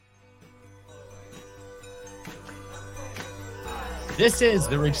This is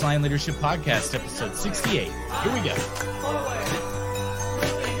the Ridgeline Leadership Podcast, episode 68. Here we go. Forward,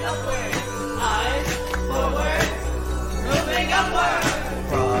 moving upward. Eyes forward, moving upward.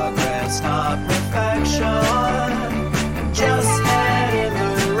 Progress, not perfection. Just head in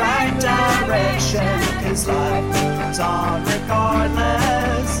the right direction. 'Cause life moves on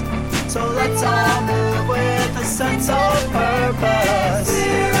regardless. So let's all move with a sense of purpose.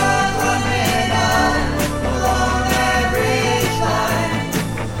 We're all running out along that ridge line.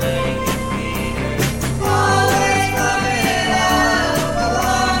 Always running out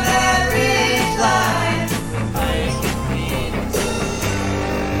along that ridge line.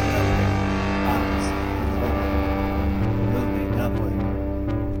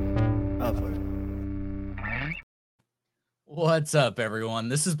 Upward. What's up, everyone?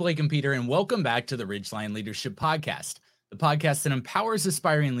 This is Blake and Peter, and welcome back to the Ridgeline Leadership Podcast, the podcast that empowers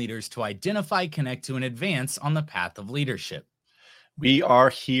aspiring leaders to identify, connect to, and advance on the path of leadership. We are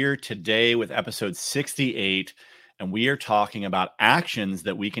here today with episode 68, and we are talking about actions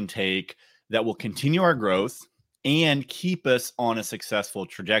that we can take that will continue our growth and keep us on a successful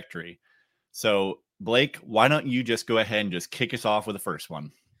trajectory. So, Blake, why don't you just go ahead and just kick us off with the first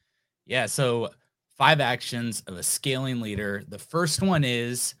one? Yeah, so 5 actions of a scaling leader. The first one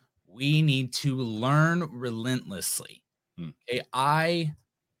is we need to learn relentlessly. Okay, I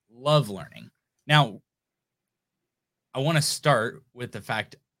love learning. Now, I want to start with the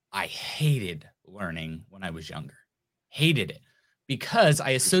fact I hated learning when I was younger. Hated it because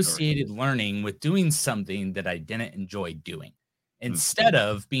I associated learning with doing something that I didn't enjoy doing instead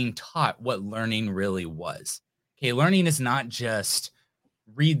of being taught what learning really was. Okay, learning is not just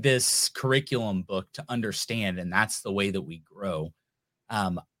read this curriculum book to understand, and that's the way that we grow.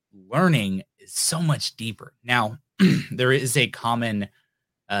 Learning is so much deeper. Now, there is a common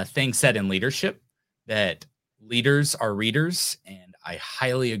thing said in leadership that leaders are readers, and I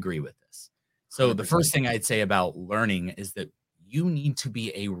highly agree with this. So the first thing I'd say about learning is that you need to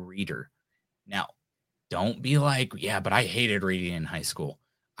be a reader. Now, don't be like, yeah, but I hated reading in high school.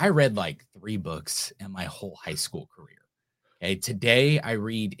 I read like 3 books in my whole high school career. Okay, today I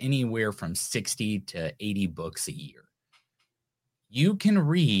read anywhere from 60 to 80 books a year. You can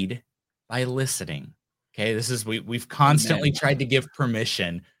read by listening. Okay, this is we've constantly tried to give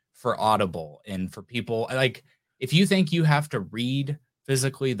permission for Audible and for people like if you think you have to read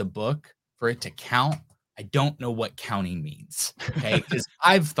physically the book for it to count, I don't know what counting means. Okay, because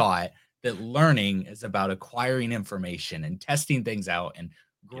I've thought that learning is about acquiring information and testing things out and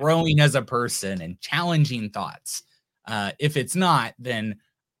growing as a person and challenging thoughts. If it's not, then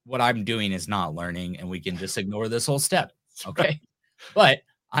what I'm doing is not learning, and we can just ignore this whole step. Okay. But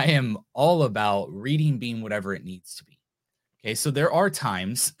I am all about reading being whatever it needs to be. Okay. So there are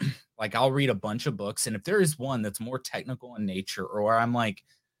times like I'll read a bunch of books, and if there is one that's more technical in nature, or where I'm like,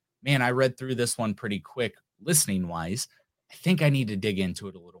 man, I read through this one pretty quick listening wise, I think I need to dig into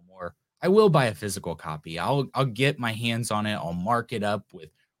it a little more. I will buy a physical copy. I'll get my hands on it. I'll mark it up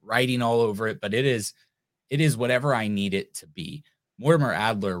with writing all over it, but it is whatever I need it to be. Mortimer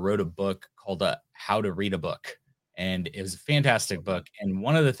Adler wrote a book called How to Read a Book, and it was a fantastic book. And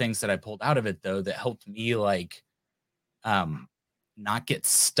one of the things that I pulled out of it, though, that helped me not get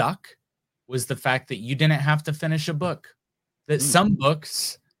stuck was the fact that you didn't have to finish a book. That some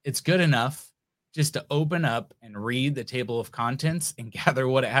books, it's good enough just to open up and read the table of contents and gather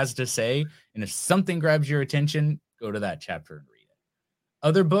what it has to say. And if something grabs your attention, go to that chapter and read it.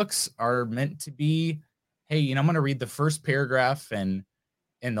 Other books are meant to be, hey, I'm going to read the first paragraph and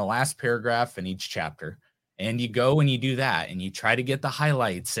the last paragraph in each chapter. And you go and you do that and you try to get the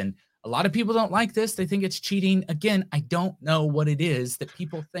highlights. And a lot of people don't like this. They think it's cheating. Again, I don't know what it is that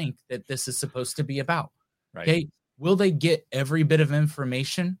people think that this is supposed to be about. Right. Okay. Will they get every bit of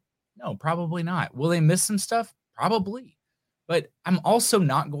information? No, probably not. Will they miss some stuff? Probably. But I'm also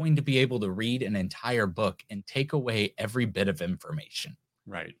not going to be able to read an entire book and take away every bit of information.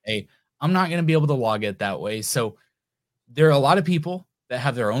 Right. Okay. I'm not going to be able to log it that way. So there are a lot of people that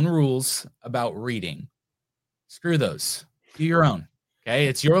have their own rules about reading. Screw those. Do your own. Okay.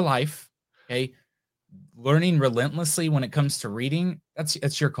 It's your life. Okay. Learning relentlessly when it comes to reading,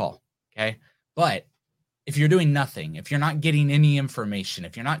 that's your call. Okay. But if you're doing nothing, if you're not getting any information,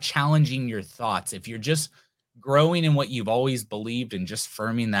 if you're not challenging your thoughts, if you're just growing in what you've always believed and just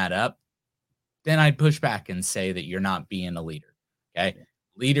firming that up, then I'd push back and say that you're not being a leader. Okay.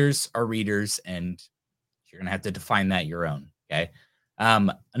 Leaders are readers, and you're going to have to define that your own. Okay.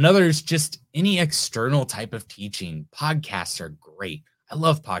 Another is just any external type of teaching. Podcasts are great. I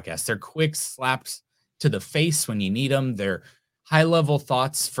love podcasts. They're quick slaps to the face when you need them. They're high level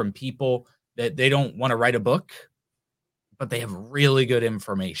thoughts from people that they don't want to write a book, but they have really good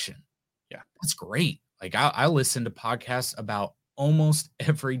information. Yeah. That's great. Like I listen to podcasts about almost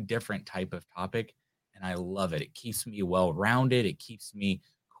every different type of topic, and I love it. It keeps me well-rounded. It keeps me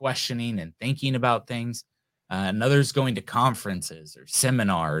questioning and thinking about things. Another's going to conferences or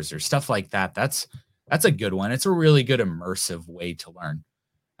seminars or stuff like that. That's a good one. It's a really good immersive way to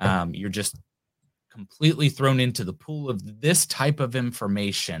learn. You're just completely thrown into the pool of this type of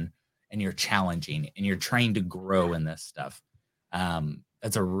information, and you're challenging and you're trying to grow in this stuff.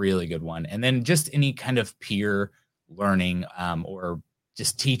 That's a really good one. And then just any kind of peer learning or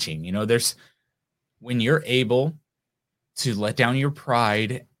just teaching. There's when you're able to let down your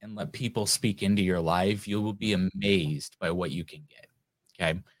pride and let people speak into your life, you will be amazed by what you can get.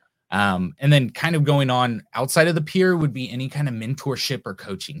 Okay. And then kind of going on outside of the peer would be any kind of mentorship or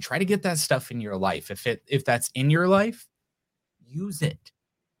coaching. Try to get that stuff in your life. If that's in your life, use it.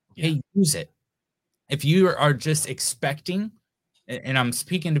 Okay, use it. If you are just expecting, and I'm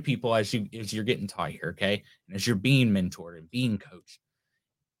speaking to people as you're getting taught here, okay, and as you're being mentored and being coached,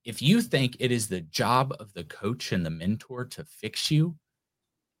 if you think it is the job of the coach and the mentor to fix you,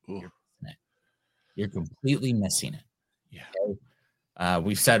 you're completely missing it. Yeah. Okay?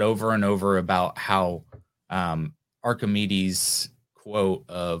 We've said over and over about how Archimedes' quote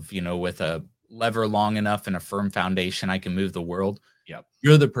of, with a lever long enough and a firm foundation, I can move the world. Yep.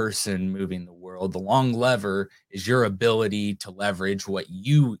 You're the person moving the world. The long lever is your ability to leverage what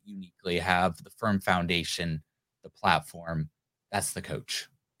you uniquely have, the firm foundation, the platform. That's the coach.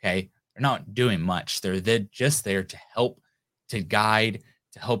 Okay. They're not doing much. They're just there to help, to guide,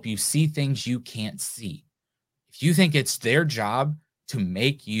 to help you see things you can't see. If you think it's their job to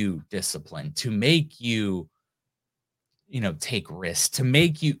make you disciplined, to make you, take risks, to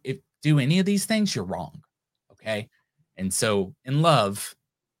make you do any of these things, you're wrong. Okay. And so in love,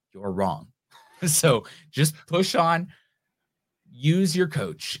 you're wrong. So just push on, use your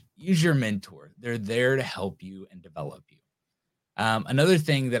coach, use your mentor. They're there to help you and develop you. Another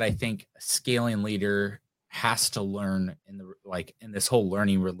thing that I think a scaling leader has to learn in this whole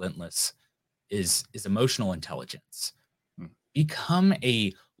learning relentless is emotional intelligence. Become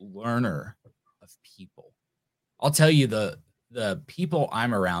a learner of people. I'll tell you the people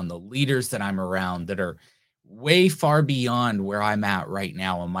I'm around, the leaders that I'm around that are way far beyond where I'm at right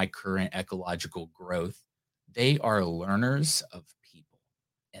now in my current ecological growth, they are learners of people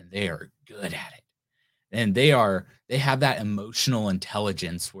and they are good at it. And they have that emotional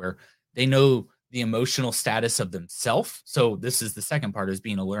intelligence where they know the emotional status of themselves. So this is the second part, is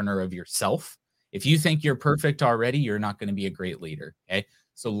being a learner of yourself. If you think you're perfect already, you're not going to be a great leader. Okay.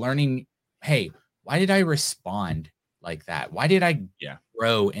 So learning, hey, why did I respond like that? Why did I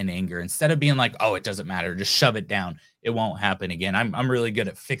grow in anger instead of being like, oh, it doesn't matter, just shove it down, it won't happen again. I'm really good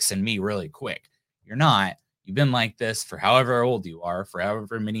at fixing me really quick. You're not. You've been like this for however old you are, for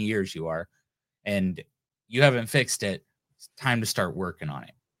however many years you are, and you haven't fixed it. It's time to start working on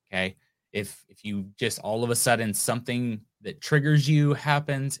it. Okay. If you just all of a sudden something that triggers you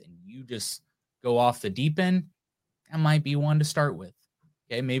happens and you just go off the deep end, that might be one to start with.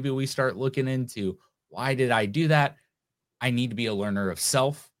 Okay. Maybe we start looking into, why did I do that? I need to be a learner of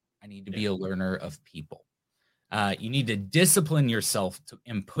self. I need to be a learner of people. You need to discipline yourself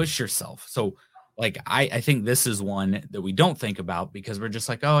and push yourself. So I think this is one that we don't think about because we're just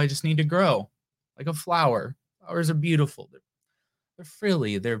like, oh, I just need to grow like a flower. Flowers are beautiful. They're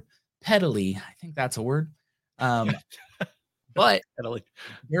frilly. They're petally. I think that's a word. But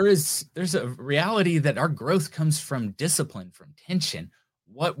there's a reality that our growth comes from discipline, from tension,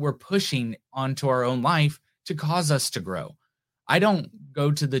 what we're pushing onto our own life to cause us to grow. I don't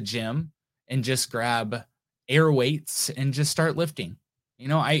go to the gym and just grab air weights and just start lifting.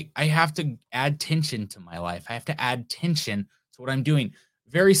 I have to add tension to my life. I have to add tension to what I'm doing.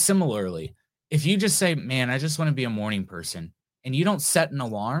 Very similarly, if you just say, man, I just want to be a morning person, and you don't set an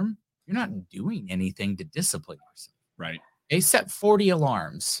alarm, you're not doing anything to discipline yourself. Right. They set 40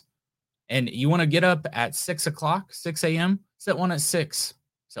 alarms, and you want to get up at 6 o'clock, 6 a.m., set one at 6,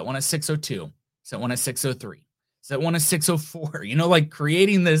 set one at 6:02, set one at 6:03, set one at 6:04.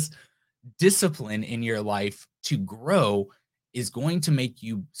 Creating this discipline in your life to grow is going to make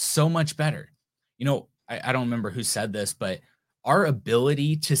you so much better. I don't remember who said this, but our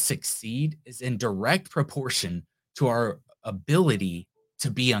ability to succeed is in direct proportion to our ability to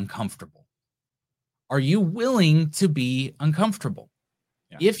be uncomfortable. Are you willing to be uncomfortable?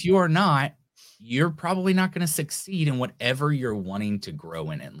 Yeah. If you're not, you're probably not going to succeed in whatever you're wanting to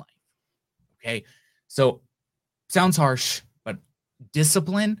grow in life. Okay. So sounds harsh, but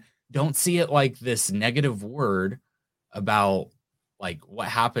discipline, don't see it like this negative word about what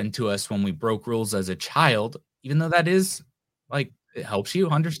happened to us when we broke rules as a child, even though that is Like, it helps you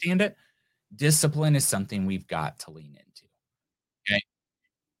understand it. Discipline is something we've got to lean into. Okay.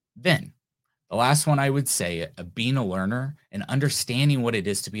 Then the last one I would say, being a learner and understanding what it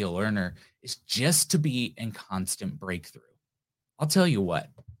is to be a learner is just to be in constant breakthrough. I'll tell you what,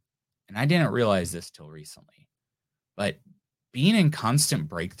 and I didn't realize this till recently, but being in constant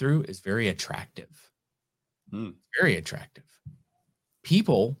breakthrough is very attractive. Very attractive.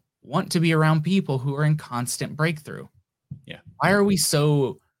 People want to be around people who are in constant breakthrough. Yeah. Why are we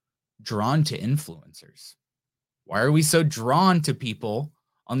so drawn to influencers? Why are we so drawn to people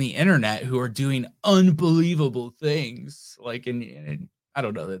on the internet who are doing unbelievable things? Like, and I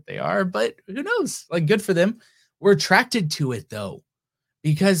don't know that they are, but who knows? Like, good for them. We're attracted to it though,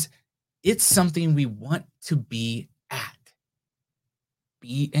 because it's something we want to be at.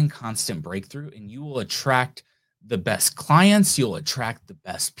 Be in constant breakthrough, and you will attract the best clients. You'll attract the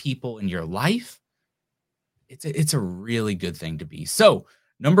best people in your life. It's a really good thing to be. So,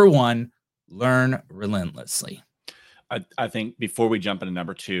 number one, learn relentlessly. I think before we jump into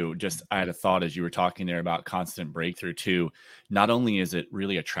number two, just I had a thought as you were talking there about constant breakthrough too. Not only is it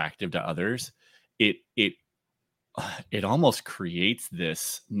really attractive to others, it almost creates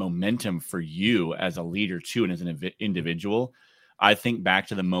this momentum for you as a leader too, and as an individual. I think back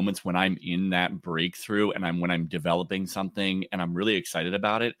to the moments when I'm in that breakthrough and when I'm developing something and I'm really excited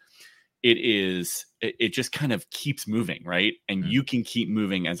about it. It just kind of keeps moving, right? And you can keep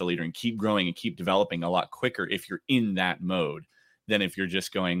moving as a leader and keep growing and keep developing a lot quicker if you're in that mode than if you're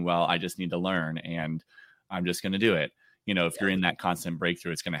just going, well, I just need to learn and I'm just going to do it. You know, if you're in that constant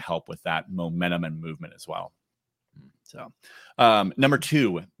breakthrough, it's going to help with that momentum and movement as well. So, number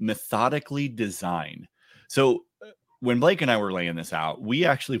two, methodically design. So when Blake and I were laying this out, we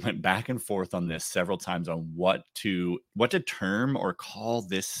actually went back and forth on this several times on what to term or call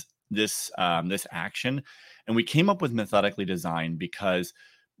this action. And we came up with methodically design because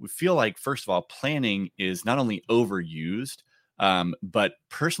we feel like, first of all, planning is not only overused, but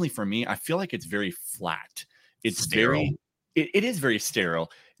personally for me, I feel like it's very flat. It's sterile. It is very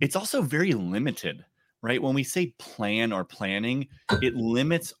sterile. It's also very limited, right? When we say plan or planning, it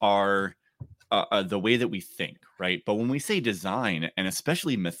limits our the way that we think, right? But when we say design, and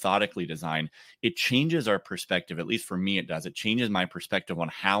especially methodically design, it changes our perspective. At least for me, it does. It changes my perspective on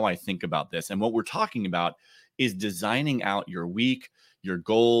how I think about this. And what we're talking about is designing out your week, your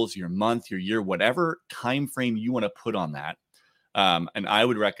goals, your month, your year, whatever time frame you want to put on that. And I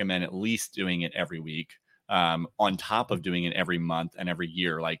would recommend at least doing it every week, on top of doing it every month and every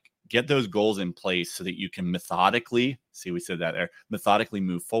year. Like, get those goals in place so that you can methodically, see, we said that there, methodically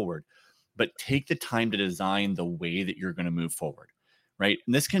move forward. But take the time to design the way that you're going to move forward, right?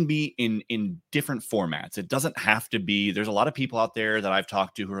 And this can be in different formats. It doesn't have to be, there's a lot of people out there that I've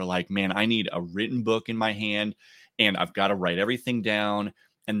talked to who are like, man, I need a written book in my hand and I've got to write everything down.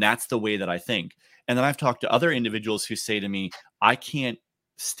 And that's the way that I think. And then I've talked to other individuals who say to me, I can't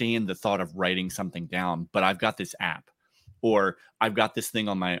stand the thought of writing something down, but I've got this app, or I've got this thing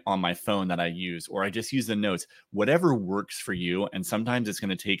on my phone that I use, or I just use the notes, whatever works for you. And sometimes it's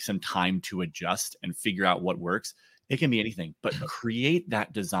going to take some time to adjust and figure out what works. It can be anything, but create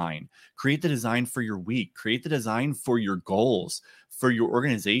that design, create the design for your week, create the design for your goals, for your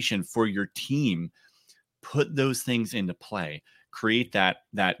organization, for your team. Put those things into play, create that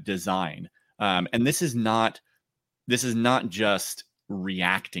design. And this is not just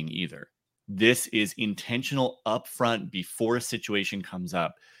reacting either. This is intentional upfront before a situation comes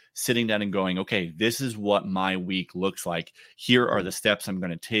up, sitting down and going, okay, this is what my week looks like. Here are the steps I'm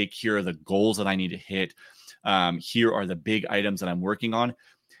going to take. Here are the goals that I need to hit. Here are the big items that I'm working on.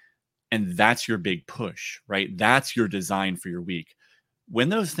 And that's your big push, right? That's your design for your week. When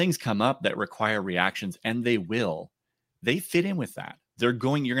those things come up that require reactions, and they fit in with that. You're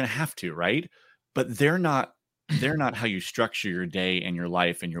going to have to, right? But they're not how you structure your day and your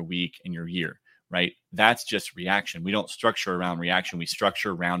life and your week and your year, right? That's just reaction. We don't structure around reaction. We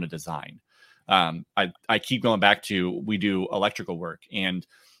structure around a design. I keep going back to, we do electrical work, and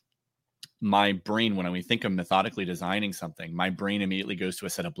my brain, when we think of methodically designing something, my brain immediately goes to a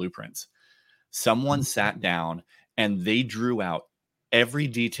set of blueprints. Someone sat down and they drew out every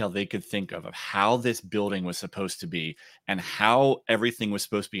detail they could think of how this building was supposed to be and how everything was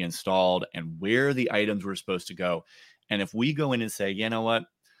supposed to be installed and where the items were supposed to go. And if we go in and say, you know what,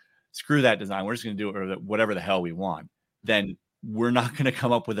 screw that design, we're just going to do it whatever the hell we want, then we're not going to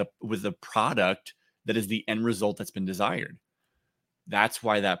come up with a product that is the end result that's been desired. That's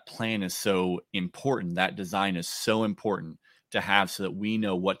why that plan is so important. That design is so important to have, so that we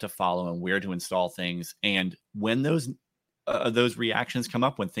know what to follow and where to install things. And when those reactions come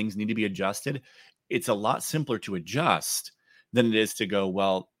up, when things need to be adjusted, it's a lot simpler to adjust than it is to go,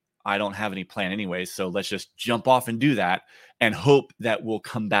 well, I don't have any plan anyway, so let's just jump off and do that and hope that we'll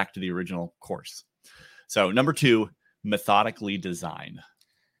come back to the original course. So number 2, methodically design.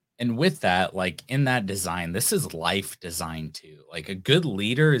 And with that, like in that design, this is life design too. Like a good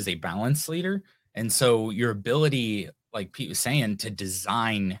leader is a balanced leader. And so your ability, like Pete was saying, to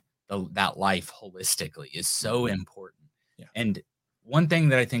design that life holistically is so important. Yeah. And one thing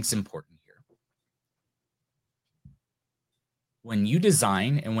that I think is important here, when you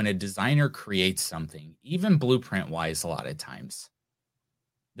design and when a designer creates something, even blueprint wise, a lot of times,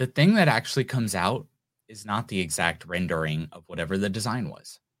 the thing that actually comes out is not the exact rendering of whatever the design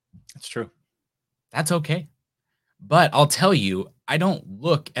was. That's true. That's okay. But I'll tell you, I don't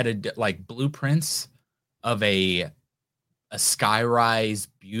look at like blueprints of a skyrise,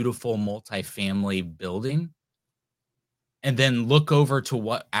 beautiful multifamily building, and then look over to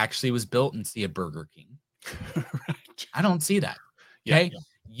what actually was built and see a Burger King. Right. I don't see that. Okay. Yeah.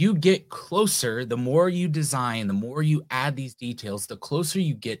 You get closer, the more you design, the more you add these details, the closer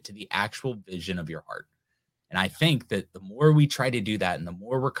you get to the actual vision of your heart. And I think that the more we try to do that and the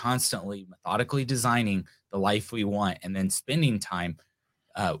more we're constantly methodically designing the life we want and then spending time,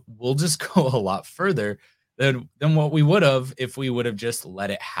 we'll just go a lot further than what we would have if we would have just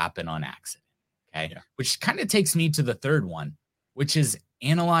let it happen on accident. Okay. Yeah. Which kind of takes me to the third one, which is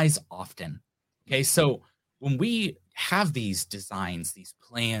analyze often. Okay. So when we have these designs, these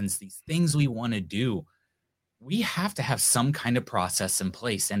plans, these things we want to do, we have to have some kind of process in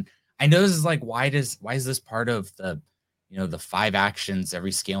place. And I know this is like, why is this part of the, the 5 actions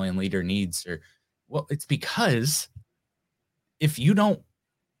every scaling leader needs? Or, well, it's because if you don't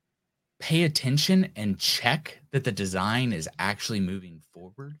pay attention and check that the design is actually moving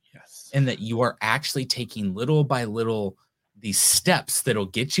forward, Yes. and that you are actually taking little by little these steps that'll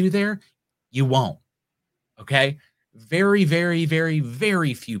get you there, you won't. Okay. Very, very, very,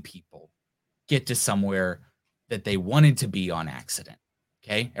 very few people get to somewhere that they wanted to be on accident.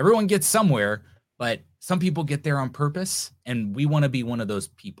 Okay. Everyone gets somewhere, but some people get there on purpose, and we want to be one of those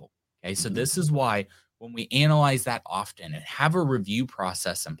people. Okay. So this is why when we analyze that often and have a review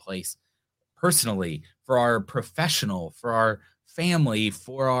process in place personally, for our professional, for our family,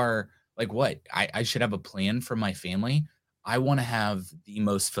 for our, like, what I should have a plan for my family. I want to have the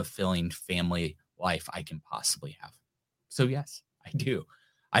most fulfilling family life I can possibly have. So yes, I do.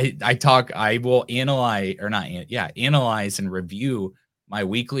 I will analyze and review my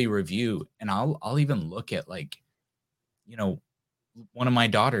weekly review. And I'll even look at, like, one of my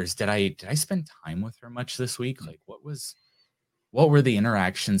daughters, did I spend time with her much this week? Like, what were the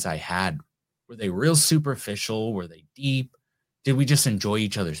interactions I had? Were they real superficial? Were they deep? Did we just enjoy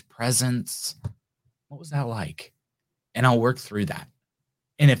each other's presence? What was that like? And I'll work through that.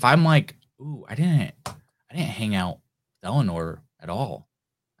 And if I'm like, ooh, I didn't hang out with Eleanor at all,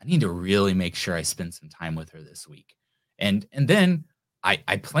 I need to really make sure I spend some time with her this week. And then I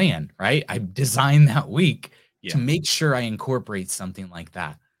plan, right? I design that week to make sure I incorporate something like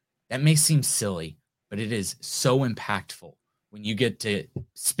that. That may seem silly, but it is so impactful when you get to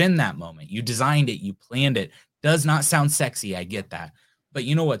spend that moment. You designed it, you planned it. Does not sound sexy, I get that. But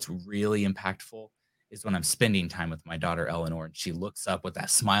you know what's really impactful is when I'm spending time with my daughter, Eleanor, and she looks up with that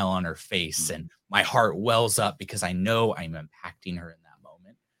smile on her face and my heart wells up because I know I'm impacting her in that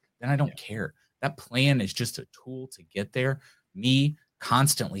moment. Then I don't care. That plan is just a tool to get there. Me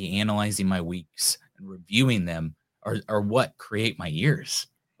constantly analyzing my weeks and reviewing them are what create my years.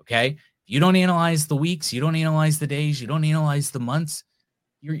 Okay. If you don't analyze the weeks, you don't analyze the days, you don't analyze the months,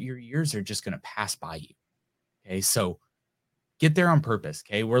 your years are just going to pass by you. Okay. So get there on purpose.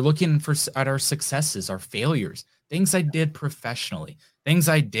 Okay. We're looking at our successes, our failures, things I did professionally, things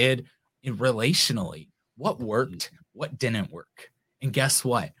I did relationally, what worked, what didn't work. And guess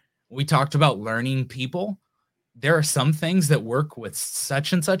what? We talked about learning people. There are some things that work with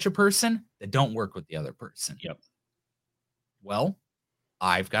such and such a person that don't work with the other person. Yep. Well,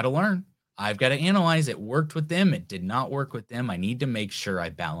 I've got to learn. I've got to analyze. It worked with them. It did not work with them. I need to make sure I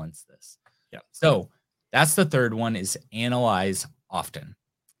balance this. Yep. So that's the third one, is analyze often.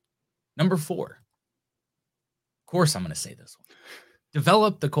 Number 4. Of course, I'm going to say this one.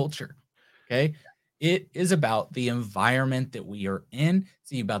 Develop the culture. Okay. It is about the environment that we are in.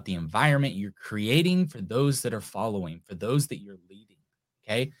 It's about the environment you're creating for those that are following, for those that you're leading.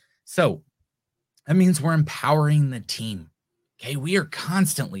 Okay. So that means we're empowering the team. Okay. We are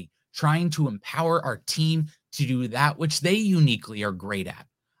constantly trying to empower our team to do that which they uniquely are great at.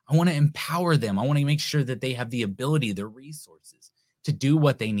 I want to empower them. I want to make sure that they have the ability, the resources to do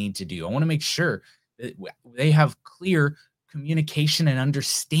what they need to do. I want to make sure that they have clear communication and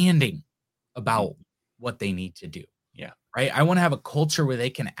understanding about what they need to do. Yeah. right? I want to have a culture where they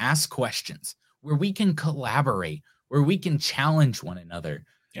can ask questions, where we can collaborate, where we can challenge one another,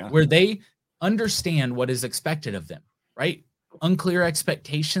 where they understand what is expected of them, right? Unclear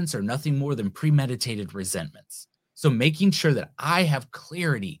expectations are nothing more than premeditated resentments. So making sure that I have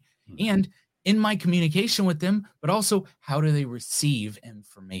clarity and in my communication with them, but also how do they receive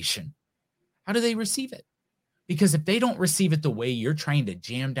information? How do they receive it? Because if they don't receive it the way you're trying to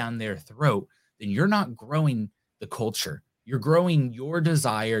jam down their throat, then you're not growing the culture. You're growing your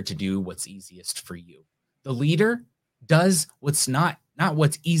desire to do what's easiest for you. The leader does what's not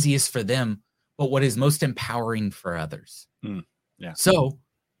what's easiest for them, but what is most empowering for others. So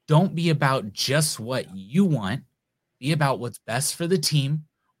don't be about just what you want. Be about what's best for the team,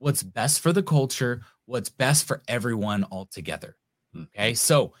 what's best for the culture, what's best for everyone altogether. Okay.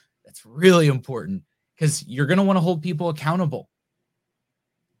 So that's really important because you're going to want to hold people accountable.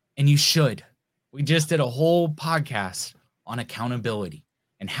 And you should. We just did a whole podcast on accountability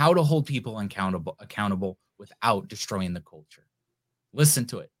and how to hold people accountable without destroying the culture. Listen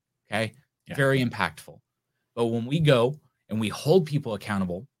to it. Okay. Very impactful. But when we go and we hold people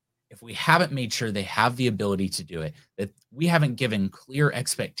accountable, if we haven't made sure they have the ability to do it, that we haven't given clear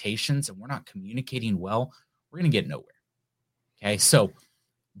expectations and we're not communicating well, we're going to get nowhere. Okay. So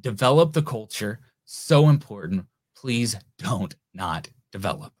develop the culture. So important. Please don't not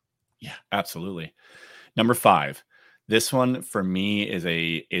develop. Yeah, absolutely. Number 5. This one for me is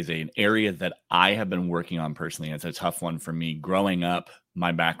an area that I have been working on personally. It's a tough one for me. Growing up,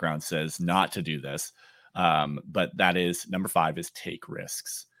 my background says not to do this. But that is number 5 is take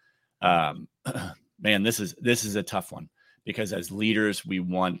risks. Man, this is a tough one because as leaders,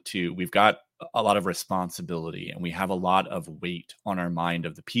 we've got a lot of responsibility and we have a lot of weight on our mind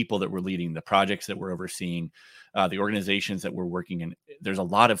of the people that we're leading, the projects that we're overseeing, the organizations that we're working in. There's a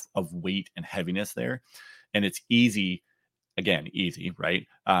lot of weight and heaviness there. And it's easy, right?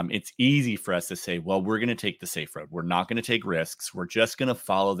 It's easy for us to say, well, we're going to take the safe road. We're not going to take risks. We're just going to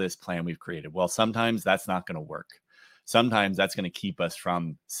follow this plan we've created. Well, sometimes that's not going to work. Sometimes that's going to keep us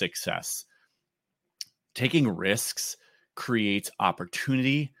from success. Taking risks creates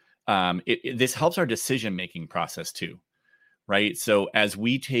opportunity. This helps our decision-making process too, right? So as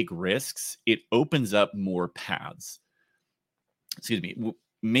we take risks, it opens up more paths. Excuse me.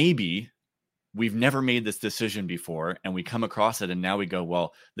 Maybe we've never made this decision before and we come across it and now we go,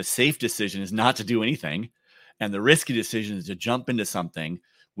 well, the safe decision is not to do anything. And the risky decision is to jump into something.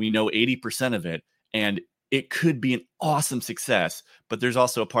 We know 80% of it and it could be an awesome success, but there's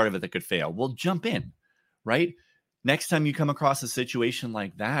also a part of it that could fail. Well, jump in, right? Next time you come across a situation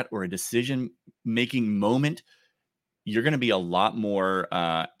like that or a decision-making moment, you're going to be a lot more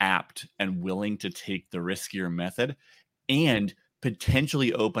apt and willing to take the riskier method and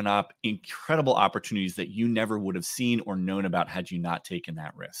potentially open up incredible opportunities that you never would have seen or known about had you not taken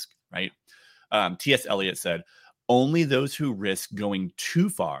that risk, right? T.S. Eliot said, only those who risk going too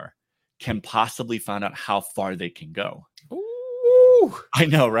far can possibly find out how far they can go. Ooh. I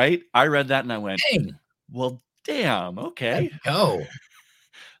know, right? I read that and I went, Dang. Well, damn, okay. Go.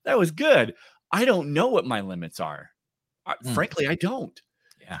 That was good. I don't know what my limits are. Frankly, I don't.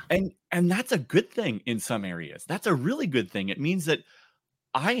 Yeah. And that's a good thing in some areas. That's a really good thing. It means that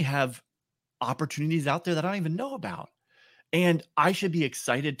I have opportunities out there that I don't even know about. And I should be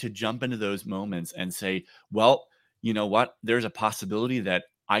excited to jump into those moments and say, well, you know what? There's a possibility that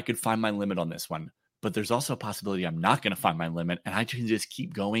I could find my limit on this one, but there's also a possibility I'm not going to find my limit and I can just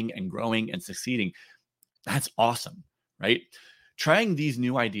keep going and growing and succeeding. That's awesome, right? Trying these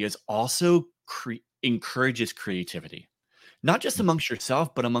new ideas also encourages creativity, not just amongst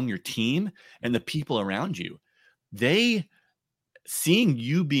yourself, but among your team and the people around you. Seeing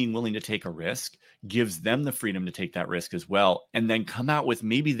you being willing to take a risk gives them the freedom to take that risk as well, and then come out with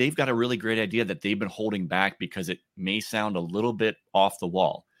maybe they've got a really great idea that they've been holding back because it may sound a little bit off the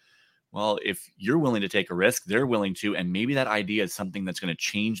wall. Well, if you're willing to take a risk, they're willing to, and maybe that idea is something that's going to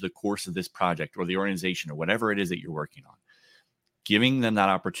change the course of this project or the organization or whatever it is that you're working on. Giving them that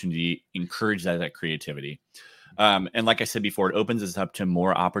opportunity, encourage that creativity. And like I said before, it opens us up to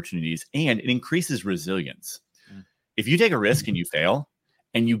more opportunities and it increases resilience. If you take a risk and you fail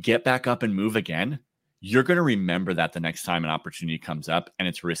and you get back up and move again, you're going to remember that the next time an opportunity comes up and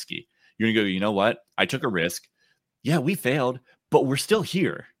it's risky. You're going to go, you know what? I took a risk. Yeah, we failed, but we're still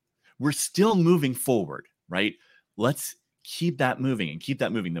here. We're still moving forward, right? Let's keep that moving and keep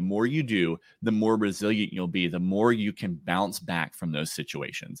that moving. The more you do, the more resilient you'll be, the more you can bounce back from those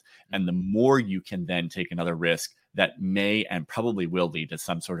situations. And the more you can then take another risk that may and probably will lead to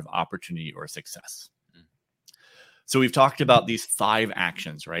some sort of opportunity or success. So we've talked about these 5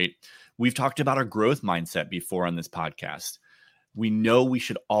 actions, right? We've talked about our growth mindset before on this podcast. We know we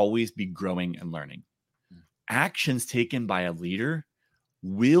should always be growing and learning. Actions taken by a leader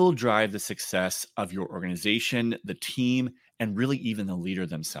will drive the success of your organization, the team, and really even the leader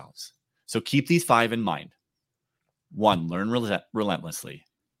themselves. So keep these 5 in mind. 1, learn relentlessly.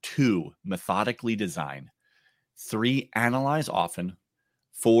 2, methodically design. 3, analyze often.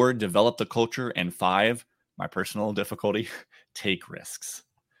 4, develop the culture. And 5, my personal difficulty, take risks.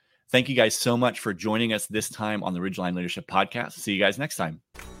 Thank you guys so much for joining us this time on the Ridgeline Leadership Podcast. See you guys next time.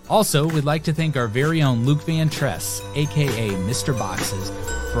 Also, we'd like to thank our very own Luke Van Tress, aka Mr. Boxes,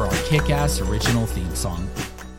 for our kick-ass original theme song.